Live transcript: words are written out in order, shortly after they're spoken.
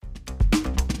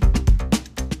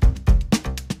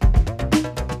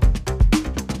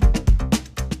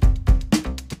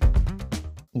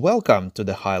Welcome to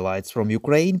the Highlights from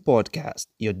Ukraine podcast,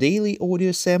 your daily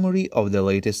audio summary of the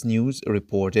latest news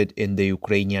reported in the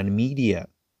Ukrainian media.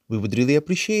 We would really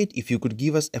appreciate if you could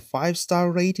give us a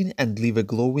 5-star rating and leave a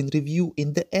glowing review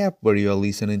in the app where you are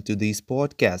listening to these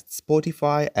podcasts,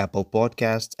 Spotify, Apple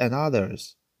Podcasts, and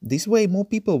others. This way, more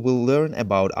people will learn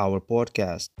about our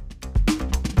podcast.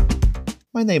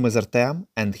 My name is Artem,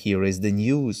 and here is the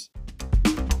news.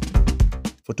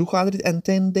 For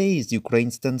 210 days,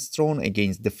 Ukraine stands strong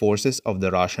against the forces of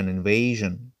the Russian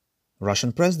invasion.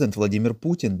 Russian President Vladimir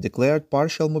Putin declared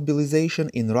partial mobilization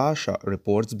in Russia,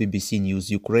 reports BBC News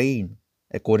Ukraine.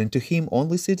 According to him,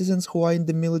 only citizens who are in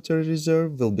the military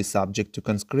reserve will be subject to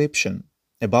conscription.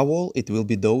 Above all, it will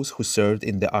be those who served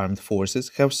in the armed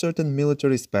forces, have certain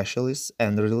military specialists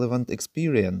and relevant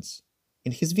experience.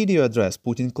 In his video address,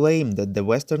 Putin claimed that the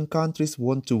Western countries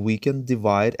want to weaken,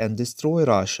 divide, and destroy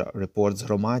Russia, reports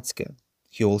Hromadske.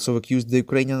 He also accused the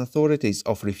Ukrainian authorities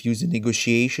of refusing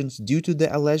negotiations due to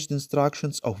the alleged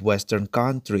instructions of Western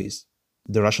countries.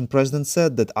 The Russian president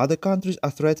said that other countries are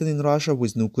threatening Russia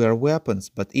with nuclear weapons,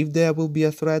 but if there will be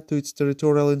a threat to its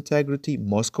territorial integrity,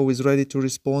 Moscow is ready to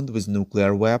respond with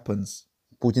nuclear weapons.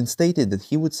 Putin stated that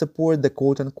he would support the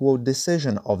quote-unquote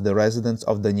decision of the residents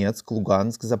of Donetsk,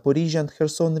 Lugansk, Zaporizhia and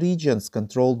Kherson regions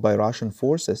controlled by Russian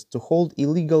forces to hold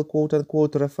illegal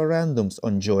quote-unquote referendums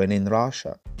on joining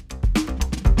Russia.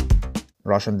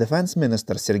 Russian Defense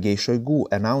Minister Sergei Shoigu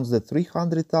announced that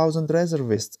 300,000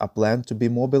 reservists are planned to be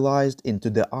mobilized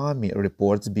into the army,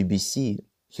 reports BBC.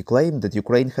 He claimed that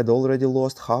Ukraine had already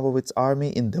lost half of its army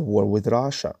in the war with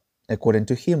Russia. According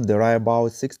to him, there are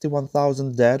about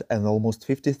 61,000 dead and almost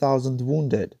 50,000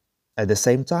 wounded. At the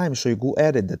same time, Shoigu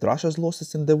added that Russia's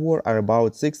losses in the war are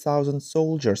about 6,000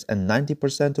 soldiers and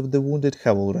 90% of the wounded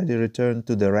have already returned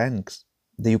to the ranks.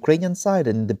 The Ukrainian side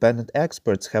and independent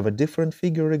experts have a different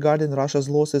figure regarding Russia's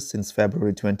losses since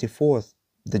February 24th.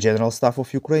 The General Staff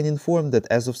of Ukraine informed that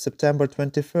as of September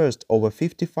 21st, over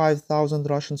 55,000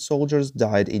 Russian soldiers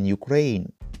died in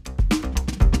Ukraine.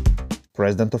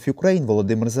 President of Ukraine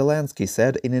Volodymyr Zelensky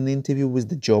said in an interview with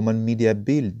the German media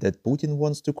Bild that Putin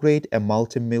wants to create a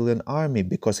multi-million army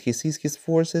because he sees his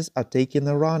forces are taking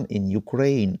a run in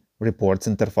Ukraine, reports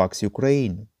Interfax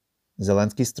Ukraine.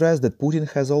 Zelensky stressed that Putin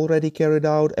has already carried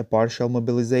out a partial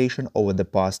mobilization over the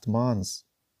past months.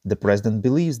 The president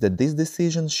believes that this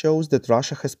decision shows that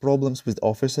Russia has problems with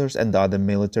officers and other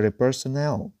military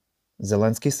personnel.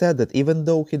 Zelensky said that even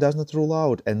though he does not rule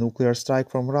out a nuclear strike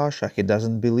from Russia, he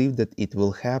doesn't believe that it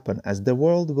will happen, as the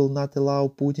world will not allow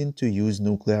Putin to use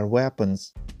nuclear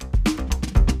weapons.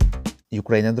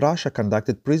 Ukraine and Russia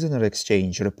conducted prisoner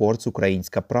exchange, reports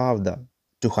Ukrainska Pravda.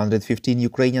 215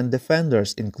 Ukrainian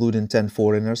defenders, including 10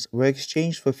 foreigners, were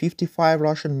exchanged for 55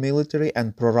 Russian military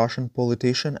and pro-Russian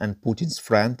politician and Putin's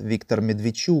friend Viktor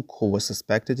Medvedchuk, who was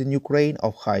suspected in Ukraine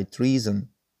of high treason.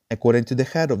 According to the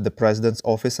head of the president's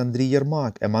office Andriy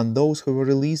Yermak, among those who were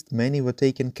released, many were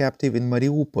taken captive in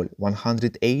Mariupol.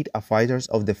 108 are fighters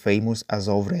of the famous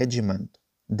Azov regiment.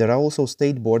 There are also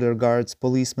state border guards,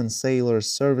 policemen, sailors,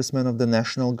 servicemen of the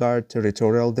National Guard,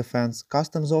 territorial defense,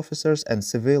 customs officers, and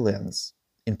civilians.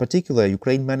 In particular,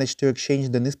 Ukraine managed to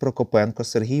exchange Denis Prokopenko,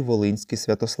 Serhiy Volinsky,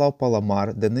 Sviatoslav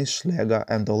Palamar, Denis Shlega,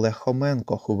 and Oleg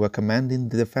Khomenko, who were commanding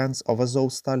the defense of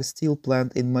Azovstal steel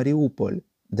plant in Mariupol,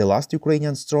 the last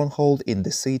Ukrainian stronghold in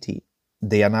the city.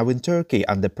 They are now in Turkey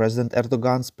under President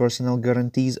Erdogan's personal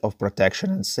guarantees of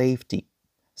protection and safety.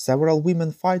 Several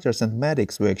women fighters and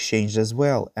medics were exchanged as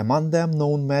well, among them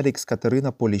known medics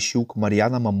Katerina Polishuk,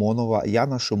 Mariana Mamonova,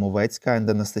 Yana Shumovetska and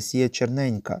Anastasia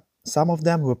Chernenka. Some of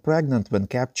them were pregnant when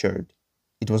captured.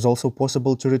 It was also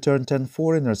possible to return 10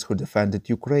 foreigners who defended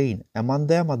Ukraine. Among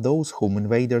them are those whom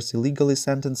invaders illegally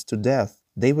sentenced to death.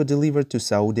 They were delivered to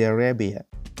Saudi Arabia.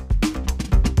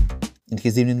 In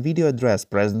his evening video address,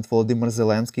 President Volodymyr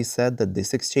Zelensky said that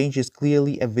this exchange is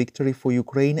clearly a victory for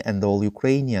Ukraine and all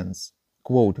Ukrainians.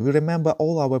 Quote, "We remember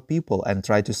all our people and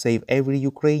try to save every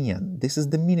Ukrainian. This is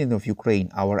the meaning of Ukraine,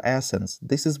 our essence.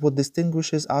 This is what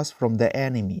distinguishes us from the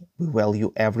enemy. We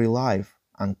value every life."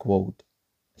 Unquote.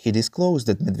 He disclosed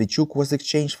that Medvedchuk was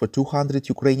exchanged for 200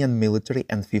 Ukrainian military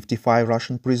and 55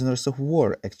 Russian prisoners of war,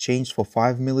 exchanged for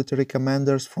 5 military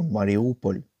commanders from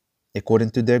Mariupol.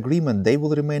 According to the agreement, they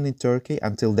will remain in Turkey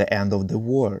until the end of the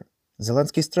war.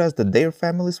 Zelensky stressed that their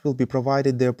families will be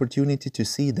provided the opportunity to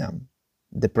see them.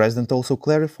 The president also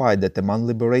clarified that among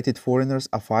liberated foreigners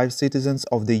are 5 citizens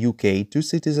of the UK, 2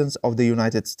 citizens of the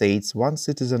United States, 1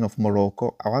 citizen of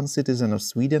Morocco, 1 citizen of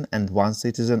Sweden, and 1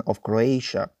 citizen of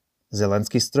Croatia.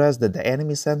 Zelensky stressed that the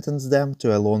enemy sentenced them to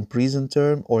a long prison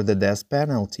term or the death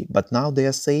penalty, but now they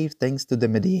are safe thanks to the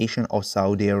mediation of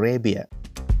Saudi Arabia.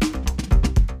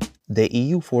 The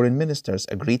EU foreign ministers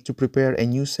agreed to prepare a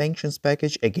new sanctions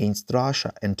package against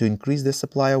Russia and to increase the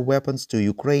supply of weapons to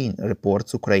Ukraine,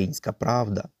 reports Ukrainska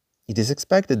Pravda. It is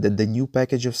expected that the new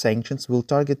package of sanctions will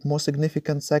target more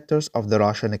significant sectors of the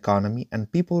Russian economy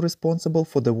and people responsible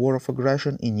for the war of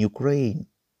aggression in Ukraine.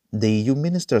 The EU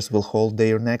ministers will hold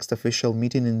their next official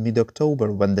meeting in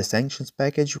mid-October when the sanctions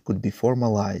package could be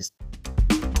formalized.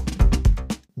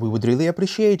 We would really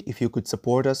appreciate if you could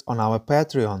support us on our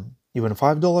Patreon. Even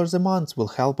 $5 a month will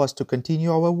help us to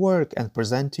continue our work and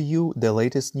present to you the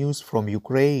latest news from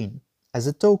Ukraine. As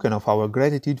a token of our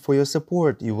gratitude for your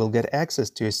support, you will get access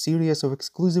to a series of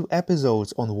exclusive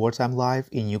episodes on wartime life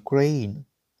in Ukraine.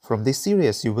 From this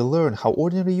series, you will learn how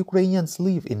ordinary Ukrainians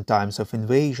live in times of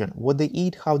invasion, what they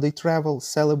eat, how they travel,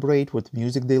 celebrate, what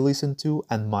music they listen to,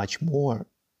 and much more.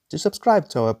 To subscribe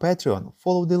to our Patreon,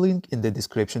 follow the link in the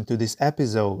description to this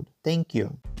episode. Thank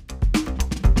you.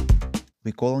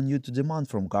 We call on you to demand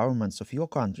from governments of your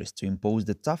countries to impose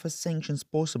the toughest sanctions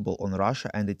possible on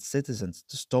Russia and its citizens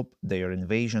to stop their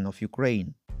invasion of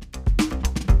Ukraine.